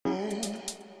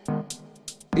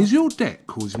Is your debt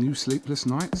causing you sleepless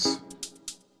nights?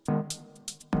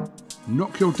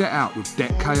 Knock your debt out with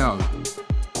Debt KO.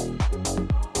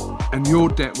 And your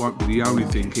debt won't be the only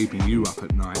thing keeping you up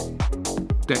at night.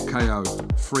 Debt KO,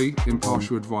 free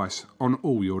impartial advice on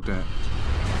all your debt.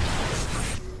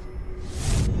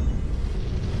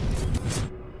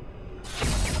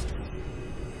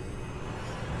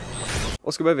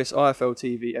 Oscar BEVIS, IFL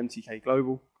TV, MTK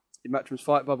Global. The Matchroom's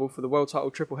fight bubble for the world title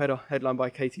triple header, headlined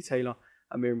by Katie Taylor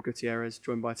and Miriam Gutierrez,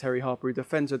 joined by Terri Harper, who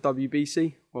defends her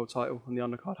WBC world title on the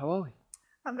undercard. How are we?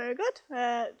 I'm very good.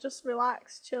 Just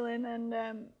relaxed, chilling, and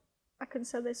I can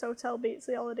say this hotel beats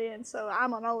the Holiday Inn, so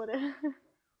I'm on holiday. I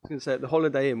was going to say, at the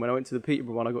Holiday Inn, when I went to the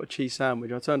Peterborough one, I got a cheese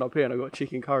sandwich. I turned up here and I got a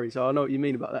chicken curry, so I know what you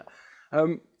mean about that.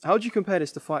 How do you compare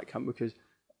this to fight camp? Because,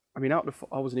 I mean, I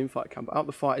wasn't in fight camp, but out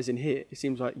the fighters in here, it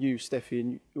seems like you, Steffi,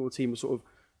 and your team are sort of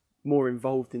more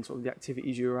involved in sort of the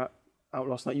activities you were out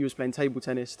last night. You was playing table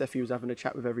tennis, Steffi was having a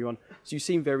chat with everyone. So you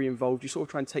seem very involved. You sort of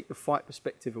try and take the fight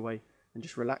perspective away and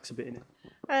just relax a bit in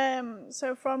it.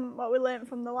 So from what we learned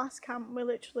from the last camp, we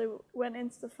literally went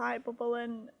into the fight bubble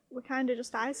and we kind of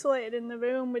just isolated in the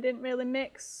room. We didn't really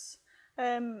mix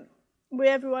with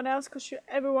everyone else because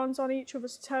everyone's on each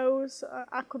other's toes.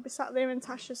 I could be sat there and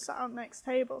Tasha sat on next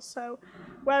table. So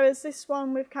whereas this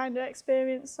one, we've kind of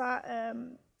experienced that.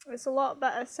 It's a lot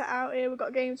better set out here. We've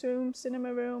got games room,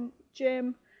 cinema room,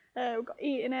 gym. We've got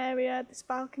eating area, this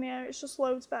balcony area. It's just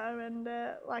loads better, and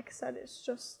like I said, it's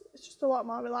just a lot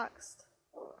more relaxed.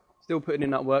 Still putting in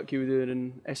that work. You were doing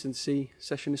an S&C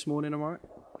session this morning, am I right?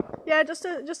 Yeah, just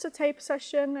a taper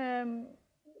session.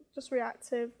 Just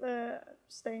reactive,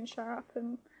 staying sharp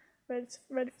and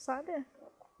ready for Saturday.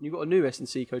 You've got a new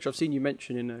S&C coach. I've seen you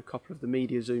mention in a couple of the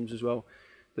media Zooms as well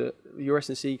that your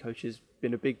S&C coach has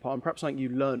been a big part, and perhaps something you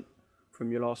learnt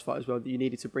from your last fight as well, that you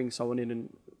needed to bring someone in and,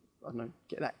 I don't know,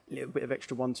 get that little bit of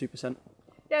extra 1-2%.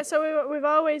 Yeah, so we've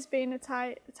always been a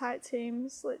tight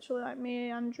teams, literally like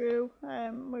me, Andrew.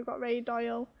 We've got Ray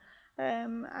Doyle,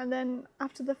 and then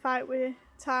after the fight with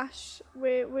Tash,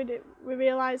 we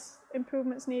realised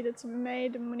improvements needed to be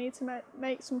made, and we need to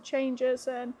make some changes,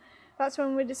 and that's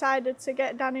when we decided to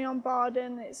get Danny on board.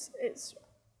 And it's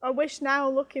I wish now,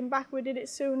 looking back, we did it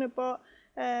sooner, but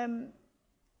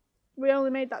we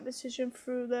only made that decision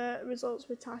through the results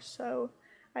with Tash. So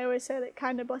I always say that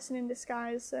kind of blessing in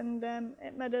disguise, and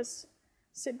it made us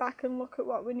sit back and look at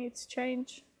what we need to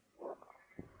change.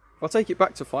 I'll take it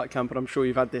back to fight camp, and I'm sure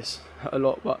you've had this a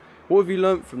lot, but what have you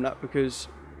learnt from that? Because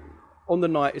on the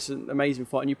night, it's an amazing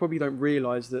fight, and you probably don't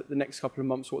realise that the next couple of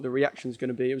months what the reaction's going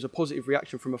to be. It was a positive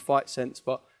reaction from a fight sense,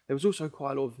 but there was also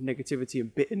quite a lot of negativity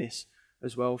and bitterness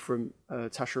as well from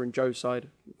Tasha and Joe's side.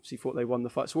 Obviously thought they won the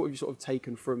fight. So what have you sort of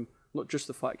taken from not just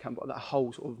the fight camp, but that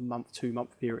whole sort of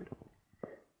month-2-month period?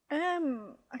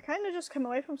 I kind of just came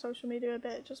away from social media a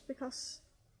bit, just because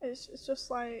it's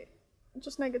just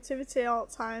negativity all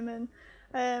the time.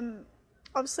 And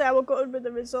obviously I was gutted with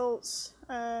the results.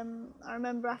 I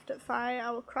remember after the fight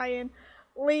I was crying.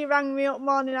 Lee rang me up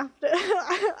morning after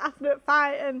the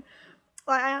fight, and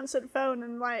like I answered the phone,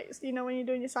 and like, you know, when you're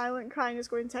doing your silent crying, it's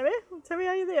going, Terri,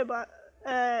 are you there? But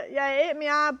yeah, it hit me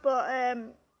hard, but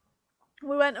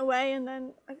we went away, and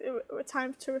then it was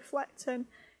time to reflect, and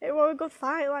it was a good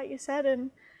fight, like you said,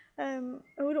 and I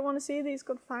wouldn't want to see these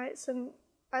good fights, and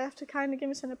I have to kind of give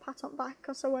myself a pat on the back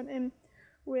because I went in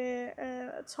with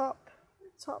a top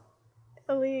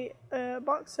elite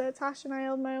boxer, Tasha, and I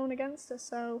held my own against her,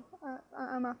 so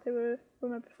I'm happy with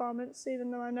my performance, even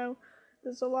though I know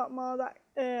there's a lot more that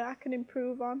I can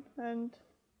improve on, and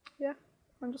yeah,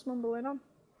 I'm just mumbling on.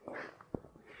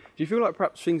 Do you feel like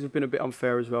perhaps things have been a bit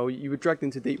unfair as well? You were dragged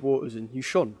into deep waters and you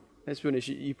shone. Let's be honest,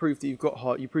 you proved that you've got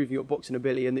heart, you proved you've got boxing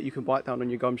ability, and that you can bite down on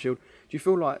your gum shield. Do you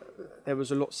feel like there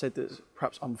was a lot said that's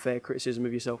perhaps unfair criticism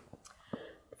of yourself?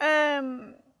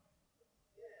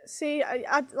 See,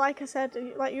 I like I said,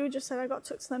 like you just said, I got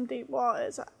took to them deep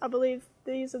waters. I believe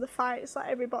these are the fights that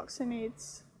every boxer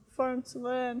needs for him to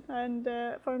learn and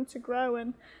for him to grow,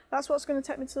 and that's what's going to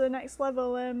take me to the next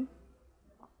level. I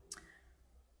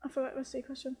forgot what's the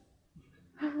question.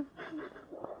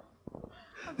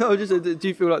 No, just do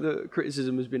you feel like the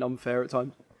criticism has been unfair at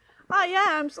times? Oh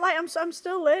yeah, I'm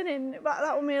still learning. That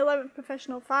was my 11th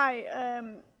professional fight. I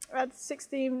had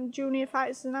 16 junior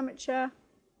fights as an amateur,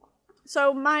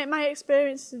 so my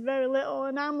experience is very little,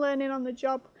 and I'm learning on the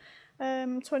job.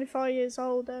 24 years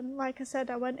old, and like I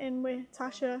said, I went in with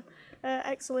Tasha,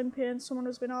 ex-Olympian, someone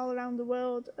who's been all around the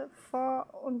world, fought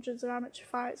hundreds of amateur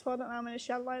fights. Well, I don't know how many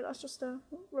she had, like, that's just a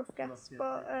rough guess.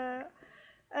 But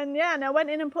and yeah, and I went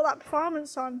in and put that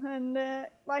performance on, and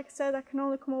like I said, I can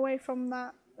only come away from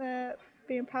that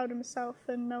being proud of myself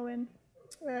and knowing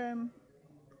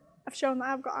I've shown that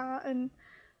I've got art, and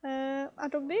I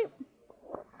dug deep.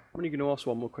 I'm only going to ask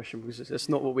one more question because that's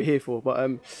not what we're here for. But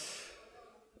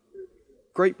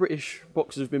great British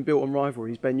boxers have been built on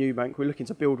rivalries. Ben Eubank, we're looking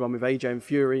to build one with AJ and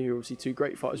Fury, who are obviously two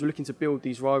great fighters. We're looking to build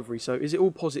these rivalries. So is it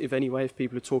all positive anyway if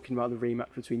people are talking about the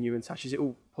rematch between you and Tash? Is it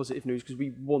all positive news? Because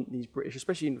we want these British,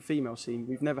 especially in the female scene,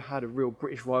 we've never had a real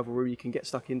British rivalry you can get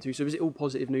stuck into. So is it all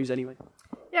positive news anyway?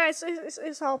 Yeah,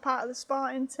 it's all part of the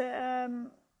sport, isn't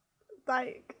it?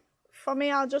 Like, for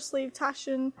me, I'll just leave Tash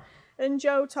and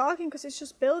Joe talking because it's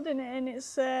just building it, and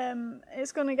it's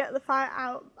going to get the fight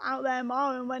out there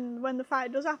more, and when the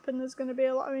fight does happen there's going to be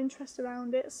a lot of interest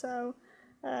around it, so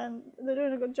they're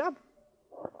doing a good job.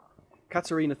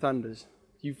 Katarina Thunders,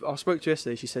 I spoke to her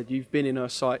yesterday, she said you've been in her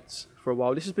sights for a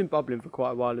while. This has been bubbling for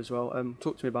quite a while as well.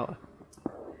 Talk to me about her.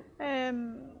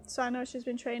 So I know she's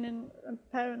been training and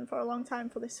preparing for a long time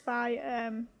for this fight.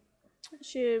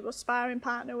 She was sparring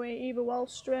partner with Eva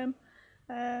Wallström.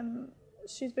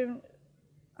 She's been,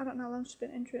 I don't know how long she's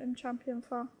been interim champion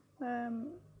for,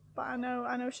 but I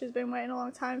know she's been waiting a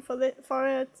long time for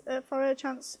her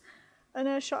chance and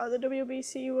her shot at the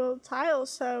WBC world title.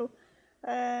 So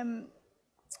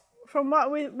from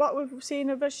what we've seen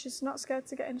of her, she's not scared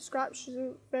to get in scraps. She's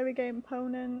a very game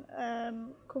opponent.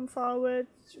 Come forward.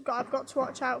 I've got to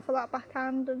watch out for that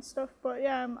backhand and stuff. But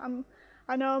yeah,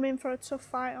 I know I'm in for a tough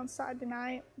fight on Saturday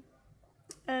night,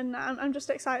 and I'm just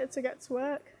excited to get to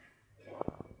work.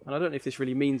 And I don't know if this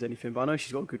really means anything, but I know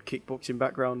she's got a good kickboxing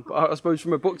background. But I suppose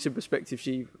from a boxing perspective,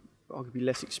 she arguably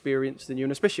less experienced than you,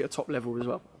 and especially at top level as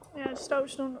well. Yeah, just hope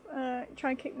she don't try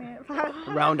and kick me at fight.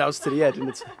 Roundhouse to the head.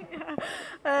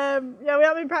 Yeah, we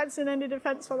haven't been practicing any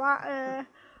defence for that.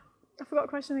 I forgot the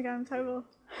question again, I'm terrible.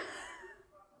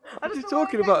 I'm just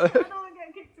talking about her. I don't want to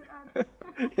get kicked at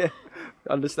the head. Yeah,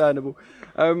 understandable.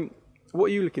 What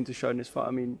are you looking to show in this fight?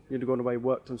 I mean, you've gone away,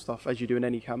 worked on stuff as you do in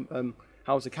any camp.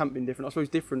 How's the camp been different? I suppose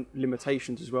different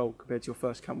limitations as well compared to your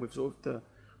first camp with sort of the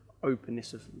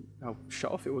openness of how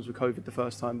shut off it was with COVID the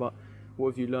first time. But what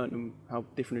have you learned and how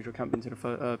different is your camp into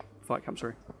the fight camp?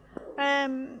 Sorry.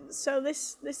 So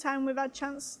this time we've had a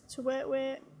chance to work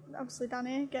with obviously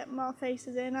Danny, get more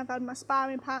faces in. I've had my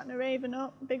sparring partner Raven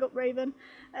up, big up Raven.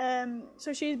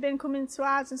 So she's been coming to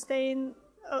ours and staying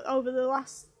over the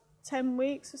last 10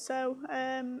 weeks or so.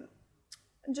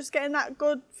 Just getting that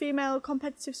good female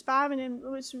competitive sparring in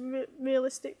was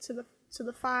realistic to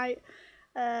the fight.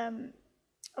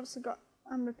 Obviously got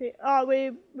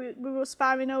we were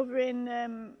sparring over in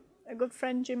a good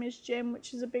friend Jimmy's gym,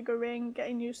 which is a bigger ring,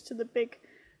 getting used to the big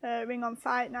ring on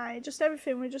fight night. Just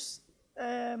everything. We just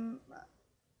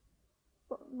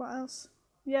what else?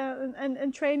 Yeah,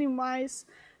 and training wise,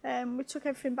 we took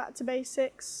everything back to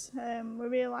basics. We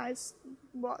realised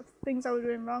what things I was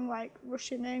doing wrong, like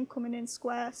rushing in, coming in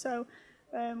square. So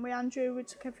with Andrew, we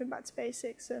took everything back to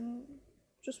basics and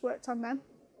just worked on them.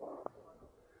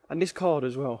 And this card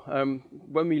as well,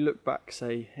 when we look back,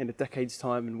 say, in a decade's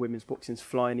time and women's boxing's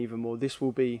flying even more, this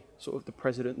will be sort of the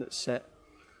precedent that's set.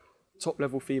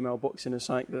 Top-level female boxing is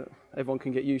something that everyone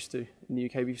can get used to in the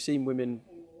UK. We've seen women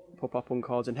pop up on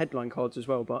cards and headline cards as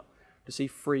well, but to see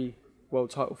 3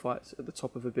 world title fights at the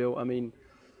top of a bill, I mean,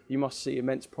 you must see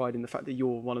immense pride in the fact that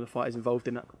you're one of the fighters involved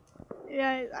in that.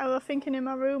 Yeah, I was thinking in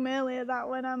my room earlier that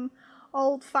when I'm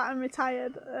old, fat and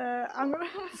retired, I'm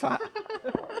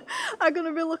going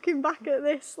to be looking back at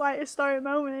this like historic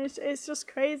moment. It's just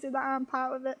crazy that I'm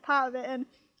part of it, and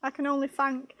I can only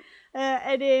thank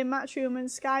Eddie, Matchroom and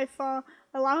Sky for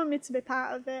allowing me to be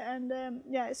part of it, and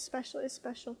yeah, it's special.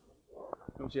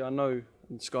 Obviously, I know,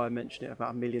 and Sky mentioned it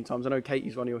about 1,000,000 times, I know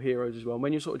Katie's one of your heroes as well. And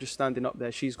when you're sort of just standing up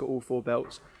there, she's got all 4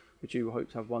 belts, which you hope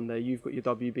to have one day. You've got your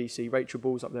WBC, Rachel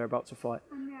Ball's up there about to fight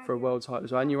for a world title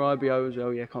as well, and your IBO as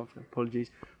well. Yeah, apologies.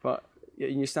 But yeah,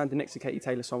 you're standing next to Katie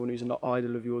Taylor, someone who's an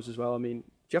idol of yours as well. I mean,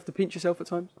 do you have to pinch yourself at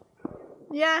times?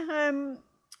 Yeah,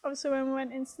 obviously when we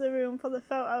went into the room for the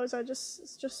photos, I just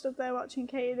stood there watching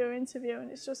Katie do an interview, and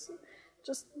it's just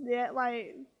yeah,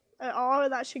 like an aura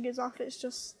that she gives off. It's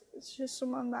just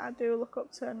someone that I do look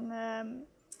up to, and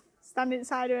standing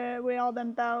inside her with all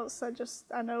them belts,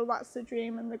 I know that's the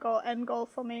dream and the end goal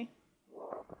for me.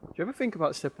 Do you ever think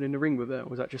about stepping in the ring with her, or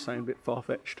was that just something a bit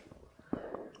far-fetched?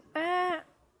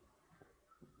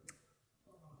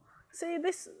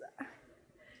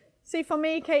 See, for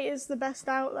me, Kate is the best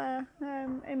out there,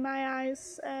 in my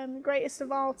eyes, greatest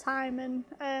of all time, and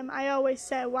I always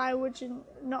say, why would you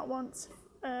not want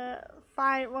to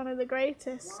fight one of the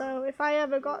greatest? So if I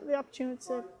ever got the opportunity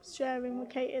to share ring with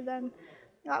Katie, then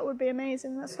that would be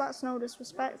amazing. That's no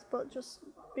disrespect, but just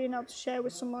being able to share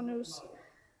with someone who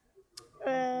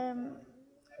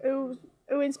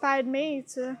inspired me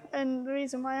to, and the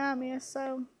reason why I'm here.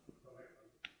 So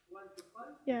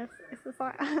yeah, if the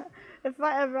fight if the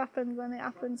fight ever happens, then it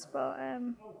happens. But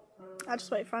I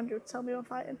just wait for Andrew to tell me I'm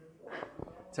fighting.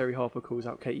 Terri Harper calls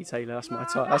out Katie Taylor.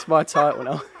 That's my title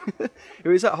now. It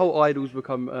was that whole idols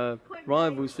become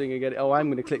rivals thing again. Oh,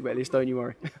 I'm going to clickbait this, don't you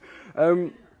worry.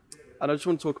 And I just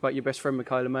want to talk about your best friend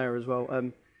Mikaela Mayer as well.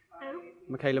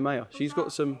 Mikaela Mayer. She's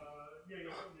got some.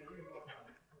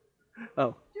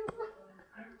 Oh.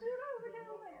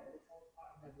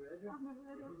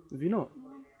 Have you not?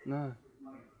 No.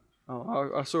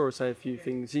 Oh, I saw her say a few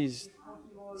things. He's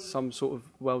some sort of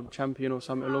world champion or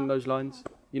something along those lines.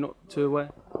 You're not too aware?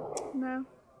 No.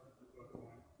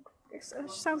 She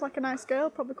sounds like a nice girl.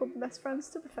 Probably could be best friends,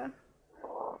 to be fair.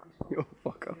 You're a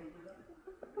fucker.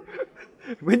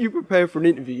 When you prepare for an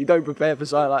interview, you don't prepare for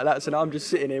something like that. So now I'm just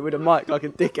sitting here with a mic like a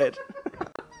dickhead.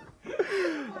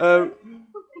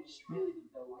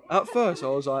 At first, I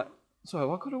was like, sorry,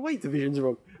 why got the weight divisions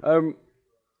wrong?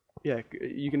 Yeah,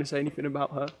 you going to say anything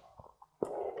about her?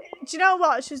 Do you know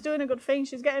what? She's doing a good thing.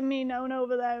 She's getting me known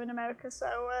over there in America. So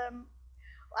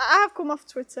I have come off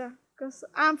Twitter because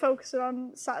I'm focusing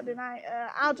on Saturday night.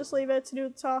 I'll just leave her to do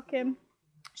the talking.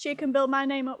 She can build my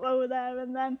name up over there,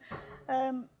 and then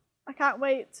I can't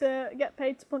wait to get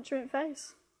paid to punch her in the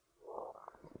face.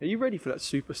 Are you ready for that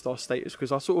superstar status?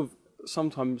 Because I sort of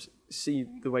sometimes see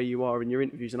the way you are in your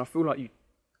interviews, and I feel like you,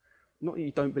 not that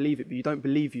you don't believe it, but you don't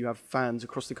believe you have fans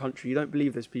across the country. You don't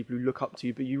believe there's people who look up to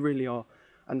you, but you really are.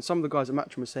 And some of the guys at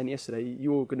Matchroom were saying yesterday,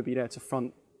 you're going to be there to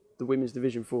front the women's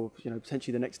division for,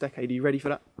 potentially the next decade. Are you ready for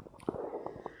that?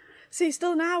 See,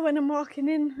 still now when I'm walking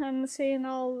in and seeing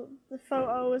all the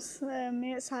photos,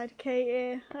 me outside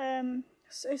Katie,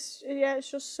 it's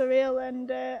just surreal,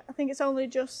 and I think it's only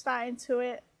just starting to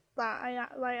it that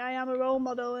I am a role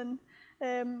model, and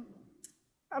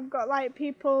I've got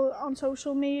people on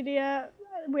social media.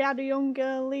 We had a young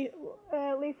girl,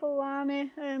 Lethal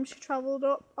Lani. She travelled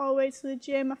up all the way to the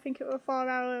gym. I think it was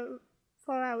a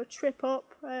 4-hour trip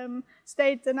up.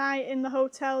 Stayed the night in the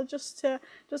hotel just to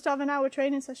have an hour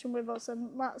training session with us,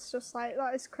 and that's just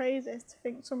that is crazy to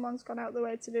think someone's gone out the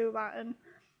way to do that. And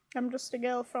I'm just a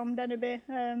girl from Denby.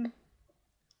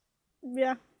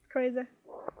 Yeah, crazy.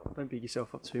 Don't beat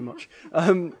yourself up too much.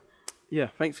 Yeah,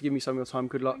 thanks for giving me some of your time.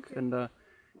 Good luck, and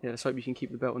yeah, let's hope you can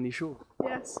keep the belt on these shores.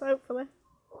 Yes, hopefully.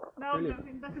 No,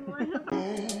 Brilliant. definitely.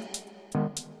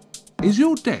 Is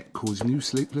your debt causing you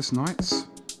sleepless nights?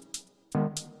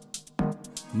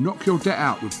 Knock your debt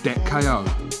out with Debt KO.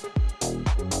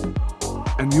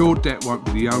 And your debt won't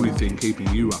be the only thing keeping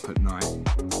you up at night.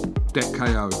 Debt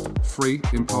KO, free,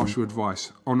 impartial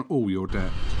advice on all your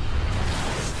debt.